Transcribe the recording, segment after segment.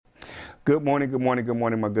Good morning, good morning, good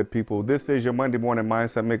morning, my good people. This is your Monday morning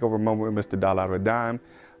mindset makeover moment with Mr. $1.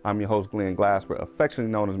 I'm your host, Glenn Glasper,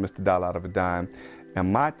 affectionately known as Mr. $1.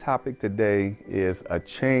 And my topic today is a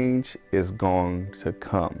change is going to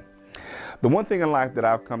come. The one thing in life that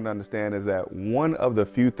I've come to understand is that one of the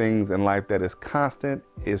few things in life that is constant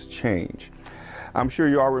is change. I'm sure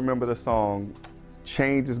you all remember the song,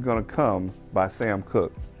 Change is Gonna Come by Sam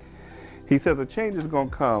Cooke. He says a change is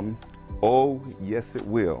gonna come, oh yes it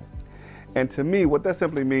will. And to me, what that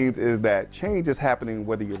simply means is that change is happening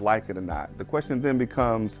whether you like it or not. The question then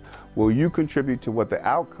becomes, will you contribute to what the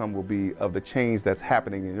outcome will be of the change that's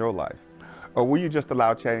happening in your life? Or will you just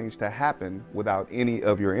allow change to happen without any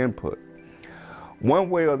of your input? One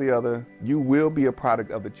way or the other, you will be a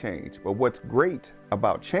product of the change. But what's great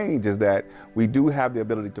about change is that we do have the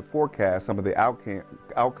ability to forecast some of the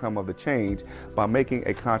outcome of the change by making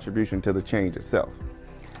a contribution to the change itself.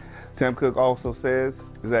 Sam Cooke also says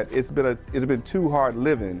that it's been too hard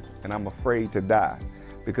living and I'm afraid to die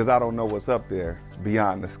because I don't know what's up there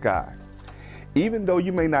beyond the sky. Even though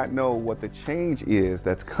you may not know what the change is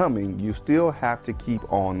that's coming, you still have to keep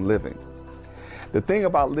on living. The thing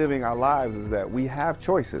about living our lives is that we have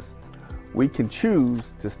choices. We can choose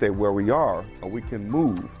to stay where we are or we can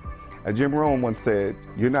move. As Jim Rohn once said,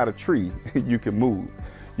 you're not a tree, you can move.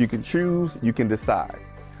 You can choose, you can decide.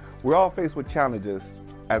 We're all faced with challenges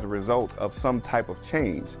as a result of some type of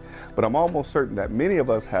change. But I'm almost certain that many of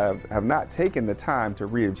us have not taken the time to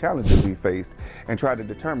read the challenges we faced and try to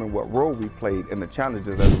determine what role we played in the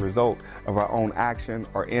challenges as a result of our own action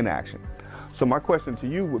or inaction. So my question to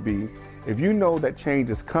you would be, if you know that change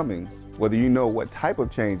is coming, whether you know what type of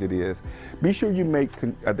change it is, be sure you make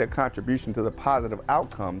that contribution to the positive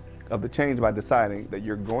outcome of the change by deciding that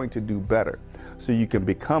you're going to do better so you can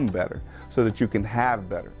become better, so that you can have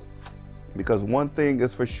better. Because one thing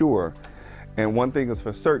is for sure, and one thing is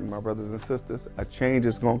for certain, my brothers and sisters, a change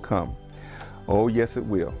is going to come. Oh, yes, it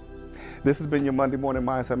will. This has been your Monday Morning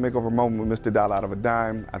Mindset Makeover Moment with Mr.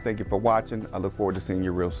 $1. I thank you for watching. I look forward to seeing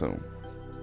you real soon.